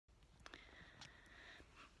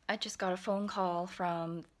I just got a phone call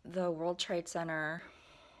from the World Trade Center.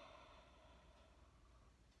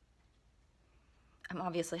 I'm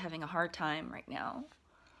obviously having a hard time right now.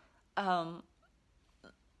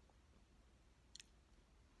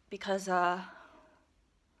 Because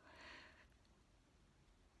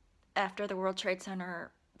after the World Trade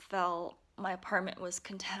Center fell, my apartment was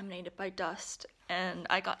contaminated by dust and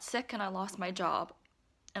I got sick and I lost my job.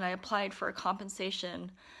 And I applied for a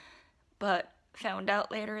compensation, but found out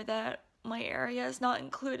later that my area is not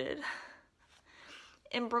included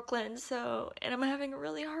in Brooklyn, and I'm having a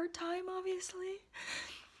really hard time, obviously.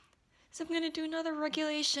 So I'm gonna do another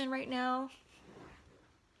regulation right now.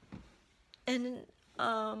 And,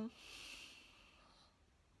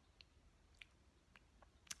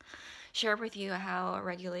 share with you how a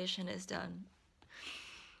regulation is done.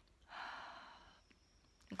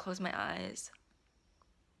 And close my eyes.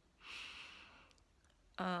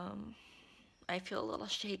 I feel a little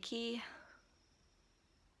shaky.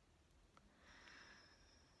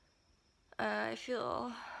 I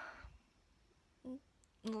feel a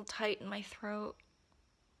little tight in my throat.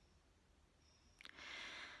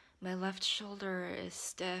 My left shoulder is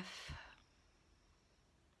stiff.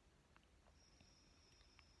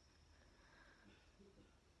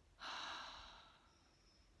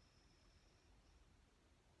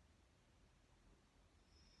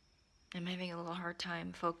 I'm having a little hard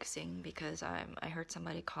time focusing because I heard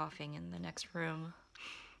somebody coughing in the next room.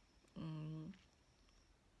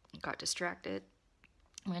 Got distracted.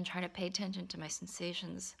 I'm gonna try to pay attention to my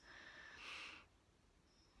sensations.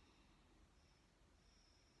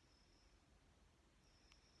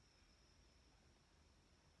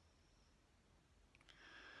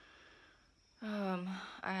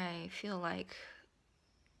 I feel like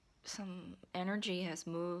some energy has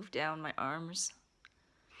moved down my arms.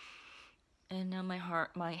 And now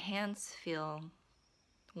my hands feel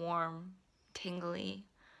warm, tingly.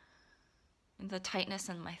 And the tightness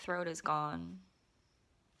in my throat is gone.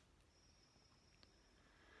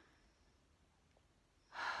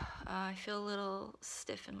 I feel a little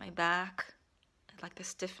stiff in my back. Like the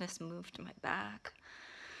stiffness moved to my back.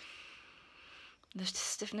 The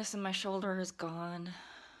stiffness in my shoulder is gone.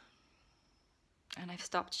 And I've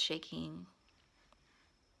stopped shaking.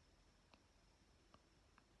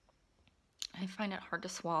 I find it hard to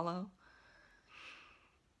swallow.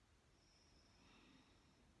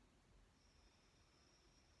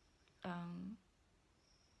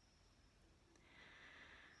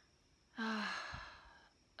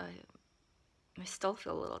 I still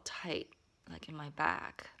feel a little tight, like in my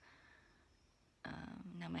back.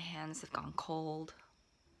 Now my hands have gone cold.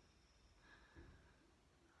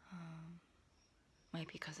 Might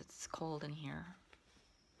be because it's cold in here.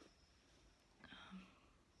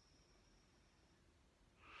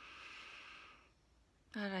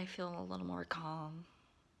 But I feel a little more calm.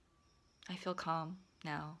 I feel calm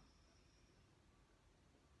now.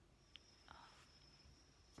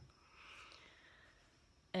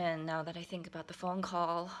 And now that I think about the phone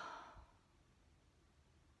call,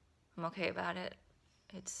 I'm okay about it.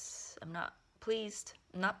 I'm not pleased.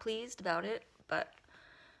 I'm not pleased about it, but,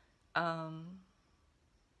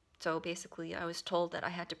 so basically I was told that I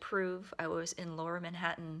had to prove I was in Lower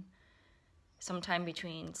Manhattan sometime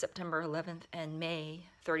between September 11th and May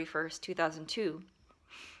 31st, 2002.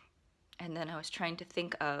 And then I was trying to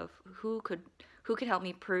think of who could help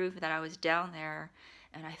me prove that I was down there.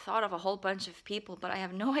 And I thought of a whole bunch of people, but I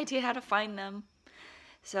have no idea how to find them.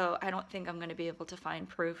 So I don't think I'm going to be able to find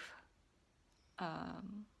proof,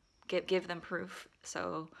 give them proof.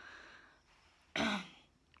 So I'm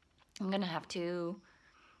going to have to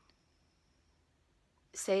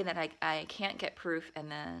say that I can't get proof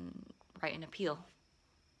and then write an appeal.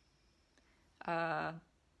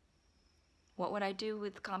 What would I do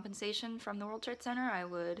with compensation from the World Trade Center? I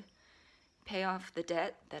would pay off the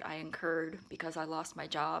debt that I incurred because I lost my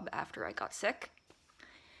job after I got sick.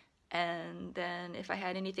 And then if I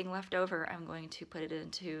had anything left over, I'm going to put it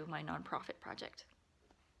into my nonprofit project.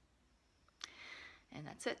 And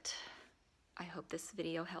that's it. I hope this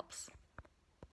video helps.